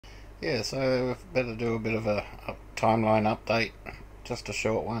Yeah, so better do a bit of a timeline update, just a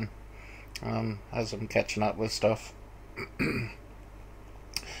short one, as I'm catching up with stuff.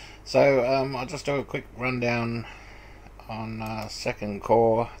 So I'll just do a quick rundown on second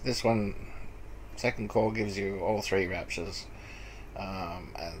core. This one, second core, gives you all three raptures,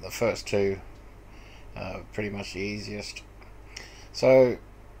 and the first two are pretty much the easiest. So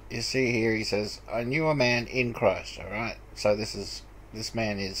you see here, he says, "I knew a man in Christ." All right, so this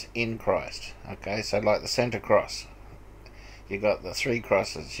man is in Christ. Okay, so like the center cross, you got the three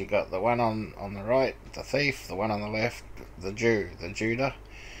crosses. You got the one on the right, the thief; the one on the left, the Jew, the Judah.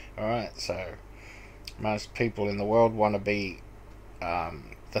 All right, so most people in the world want to be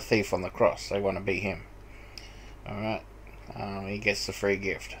the thief on the cross. They want to be him. All right, he gets the free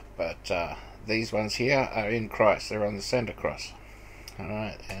gift. But these ones here are in Christ. They're on the center cross. All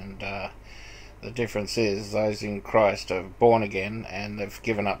right, and the difference is those in Christ are born again and they've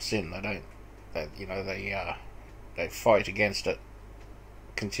given up sin. They fight against it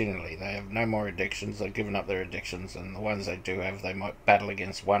continually. They have no more addictions. They've given up their addictions, and the ones they do have, they might battle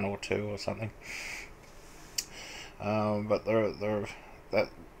against one or two or something. But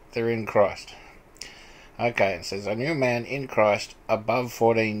they're in Christ. Okay, it says, "I knew a man in Christ above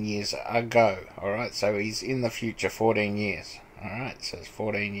 14 years ago." Alright, so he's in the future 14 years. Alright, it says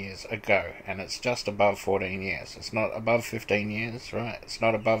 14 years ago, and it's just above 14 years. It's not above 15 years, right? It's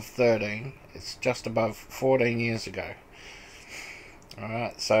not above 13. It's just above 14 years ago.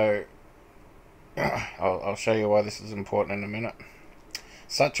 Alright, so I'll show you why this is important in a minute.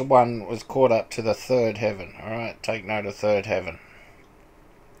 "Such a one was caught up to the third heaven." Alright, take note of third heaven.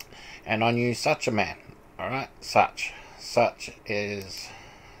 "And I knew such a man." Alright, such is,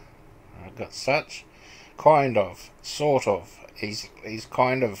 I've got such, kind of, sort of. He's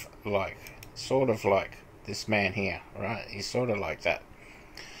kind of like, sort of like this man here. Right, he's sort of like that.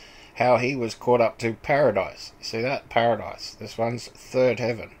 "How he was caught up to paradise." You see that? Paradise. This one's third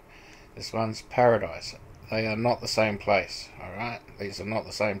heaven. This one's paradise. They are not the same place. Alright, these are not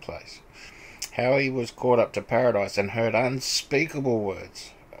the same place. "How he was caught up to paradise and heard unspeakable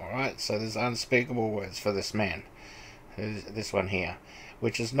words." Alright, so there's unspeakable words for this man. This one here.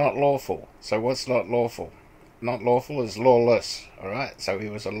 "Which is not lawful." So what's not lawful? Not lawful is lawless. Alright, so he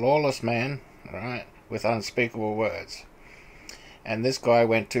was a lawless man, alright, with unspeakable words. And this guy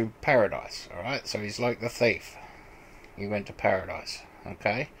went to paradise. Alright, so he's like the thief. He went to paradise.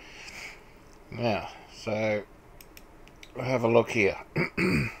 Okay? Now, so we'll have a look here.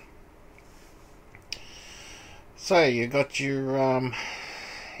 So you got your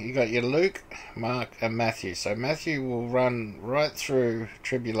Luke, Mark, and Matthew. So Matthew will run right through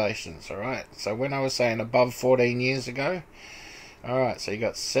tribulations. Alright, so when I was saying above 14 years ago, alright, so you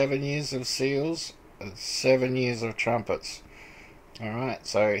got 7 years of seals and 7 years of trumpets. Alright,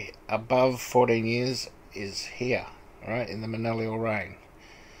 so above 14 years is here, alright, in the millennial reign.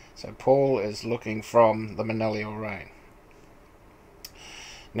 So Paul is looking from the millennial reign.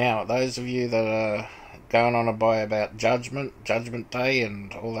 Now, those of you that are going on about judgment day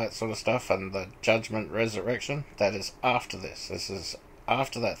and all that sort of stuff, and the judgment resurrection, that is after this. This is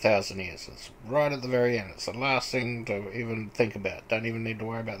after that 1,000 years. It's right at the very end. It's the last thing to even think about. Don't even need to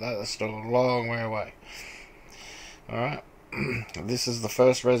worry about that. That's still a long way away. Alright. This is the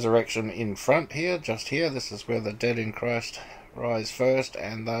first resurrection in front here, just here. This is where the dead in Christ rise first,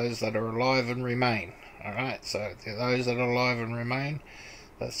 and those that are alive and remain. Alright, so those that are alive and remain,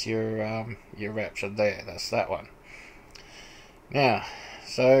 that's your rapture there. That's that one. Now,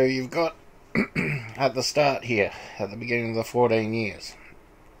 so you've got at the start here, at the beginning of the 14 years.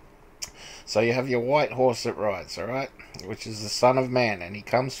 So you have your white horse that rides, alright, which is the Son of Man, and he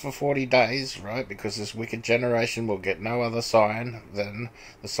comes for 40 days, right, because this wicked generation will get no other sign than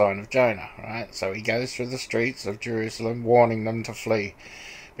the sign of Jonah, right? So he goes through the streets of Jerusalem warning them to flee,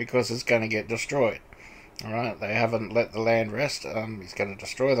 because it's going to get destroyed. Alright, they haven't let the land rest. He's going to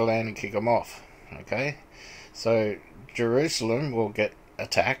destroy the land and kick them off. Okay, so Jerusalem will get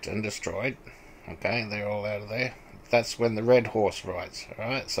attacked and destroyed. Okay, they're all out of there. That's when the red horse rides.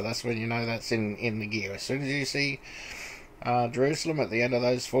 Alright, so that's when you know that's in the gear. As soon as you see Jerusalem at the end of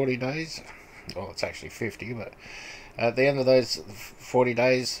those 40 days, well, it's actually 50, but at the end of those 40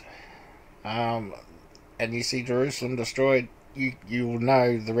 days, and you see Jerusalem destroyed, you will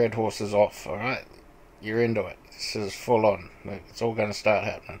know the red horse is off. Alright, you're into it. This is full on. It's all going to start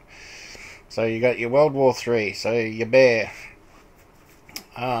happening. So you got your World War III. So your bear,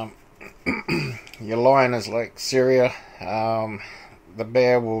 your lion is like Syria. The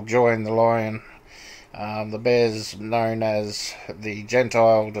bear will join the lion. The bear is known as the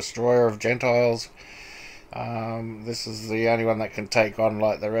Gentile destroyer of Gentiles. This is the only one that can take on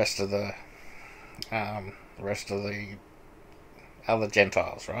like the rest of the other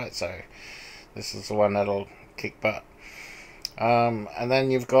Gentiles, right? So this is the one that'll kick butt. And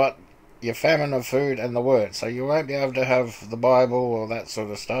then you've got your famine of food and the word. So you won't be able to have the Bible or that sort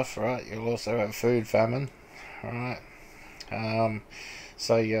of stuff, right? You'll also have food famine, right?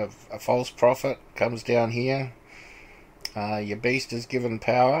 So you have a false prophet comes down here. Your beast is given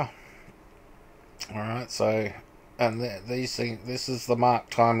power. All right. So, and these things. This is the Mark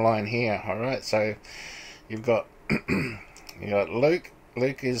timeline here. All right. So you've got you got Luke.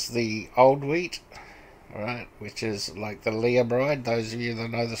 Luke is the old wheat, right? Which is like the Leah bride. Those of you that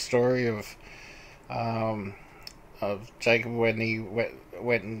know the story of Jacob when he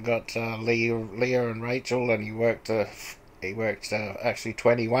went and got Leah and Rachel, and he worked actually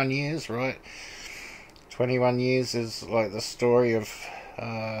 21 years, right? 21 years is like the story of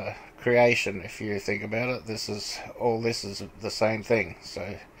creation. If you think about it, this is the same thing.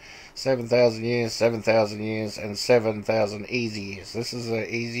 So 7,000 years, 7,000 years, and 7,000 easy years. This is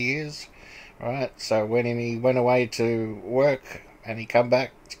the easy years, right? So when he went away to work and he come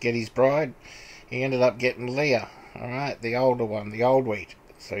back to get his bride, he ended up getting Leah, all right, the older one, the old wheat.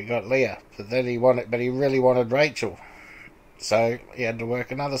 So he got Leah, but he really wanted Rachel, so he had to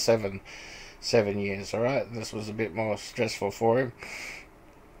work another seven years, all right. This was a bit more stressful for him,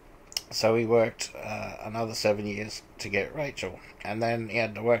 so he worked another 7 years to get Rachel, and then he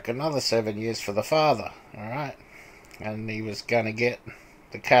had to work another 7 years for the father, all right, and he was going to get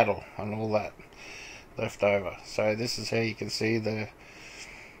the cattle and all that left over. So this is how you can see the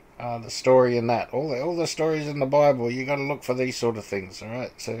story in that. All the stories in the Bible, you got to look for these sort of things, all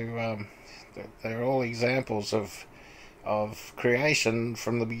right. So they're all examples of creation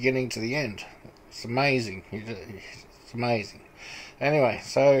from the beginning to the end. It's amazing. It's amazing. Anyway,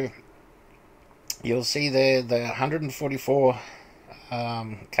 so you'll see there the 144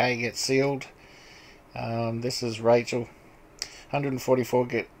 K get sealed. This is Rachel. 144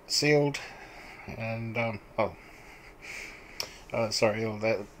 get sealed, and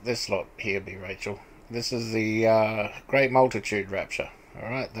sorry, this lot here be Rachel. This is the great multitude rapture. All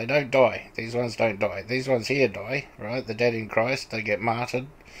right, they don't die. These ones don't die. These ones here die. Right, the dead in Christ, they get martyred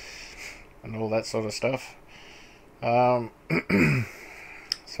and all that sort of stuff. So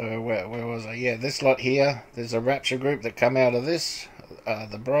where was I? Yeah, this lot here. There's a rapture group that come out of this.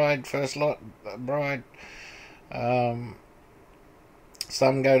 The bride, first lot, the bride.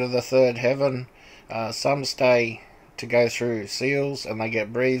 Some go to the third heaven. Some stay to go through seals, and they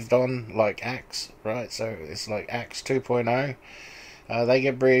get breathed on like Acts, right? So it's like Acts 2.0. They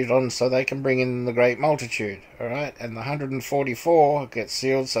get breathed on so they can bring in the great multitude, all right? And the 144 get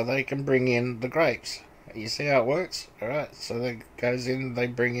sealed so they can bring in the grapes. You see how it works, all right? So they they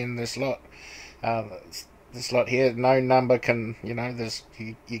bring in this lot. This lot here, no number can,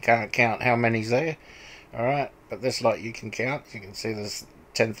 you can't count how many's there, all right? But this lot you can count. You can see there's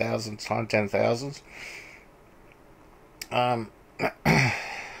 10,000 times 10,000s.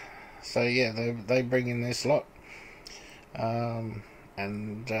 So yeah, they bring in this lot, and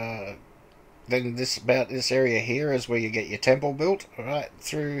then this area here is where you get your temple built. All right,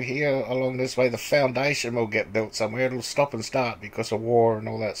 through here along this way, the foundation will get built somewhere. It'll stop and start because of war and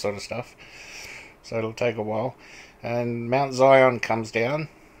all that sort of stuff. So it'll take a while, and Mount Zion comes down.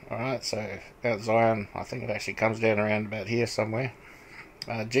 All right, so Mount Zion, I think it actually comes down around about here somewhere.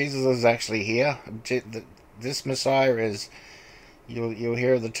 Jesus is actually here. This Messiah is, you'll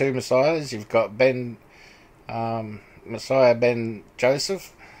hear the two Messiahs. You've got Messiah ben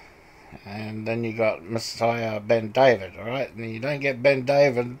Joseph, and then you got Messiah ben David. All right, and you don't get ben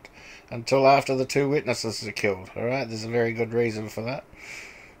David until after the two witnesses are killed. All right, there's a very good reason for that.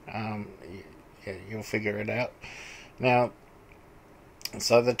 You'll figure it out. Now,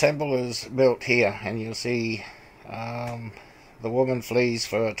 so the temple is built here, and you'll see the woman flees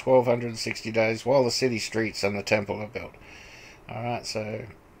for 1,260 days while the city streets and the temple are built. Alright, so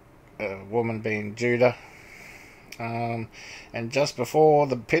woman being Judah. And just before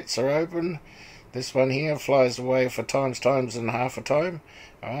the pits are open, this one here flies away for times and half a time.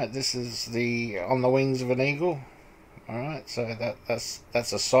 Alright, this is on the wings of an eagle. Alright, so that's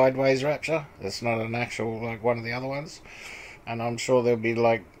a sideways rapture. It's not an actual like one of the other ones. And I'm sure there'll be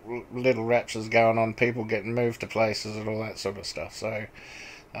like little raptures going on, people getting moved to places and all that sort of stuff. So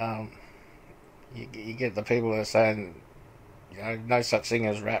you get the people that are saying, no such thing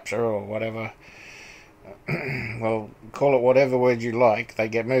as rapture or whatever. Well, call it whatever word you like. They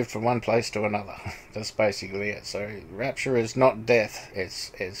get moved from one place to another. That's basically it. So rapture is not death.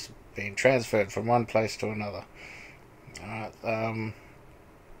 It's being transferred from one place to another. Alright.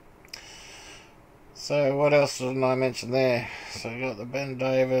 So what else didn't I mention there? So you got the Ben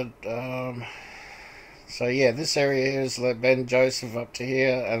David. So yeah, this area here is like Ben Joseph up to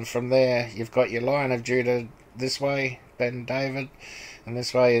here, and from there you've got your Lion of Judah this way, Ben David, and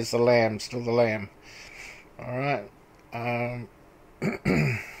this way is the Lamb, still the Lamb. All right.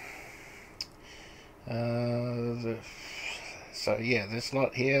 So yeah, this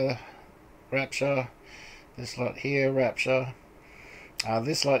lot here, rapture. This lot here, rapture.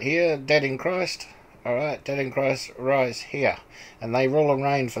 This lot here, dead in Christ. Alright, dead in Christ rise here. And they rule and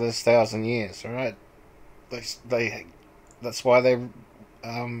reign for this 1,000 years. Alright. That's why they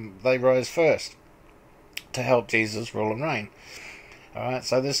rose first. To help Jesus rule and reign. Alright,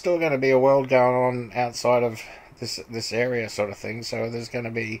 so there's still going to be a world going on outside of this area sort of thing. So there's going to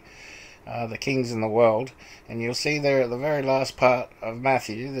be the kings in the world, and you'll see there at the very last part of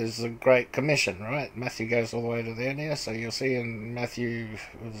Matthew there's the Great Commission, right? Matthew goes all the way to the end here, so you'll see in Matthew,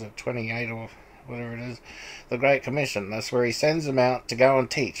 was it 28 or whatever it is, the Great Commission. That's where he sends them out to go and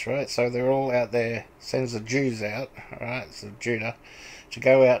teach, right? So they're all out there, sends the Jews out, right, so Judah, to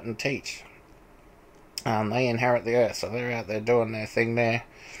go out and teach. They inherit the earth, so they're out there doing their thing there.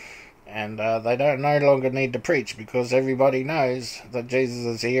 And they don't no longer need to preach, because everybody knows that Jesus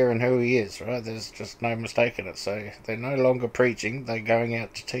is here and who he is, right? There's just no mistaking it. So they're no longer preaching, they're going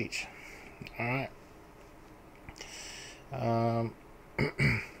out to teach. Alright.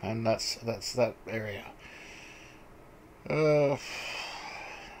 And that's that area.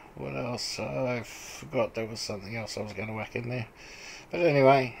 What else? I forgot there was something else I was going to whack in there. But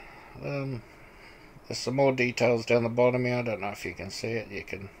anyway, there's some more details down the bottom here. I don't know if you can see it. You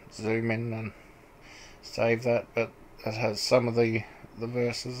can zoom in and save that, but it has some of the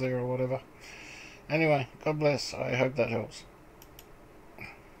verses there or whatever. Anyway, God bless. I hope that helps.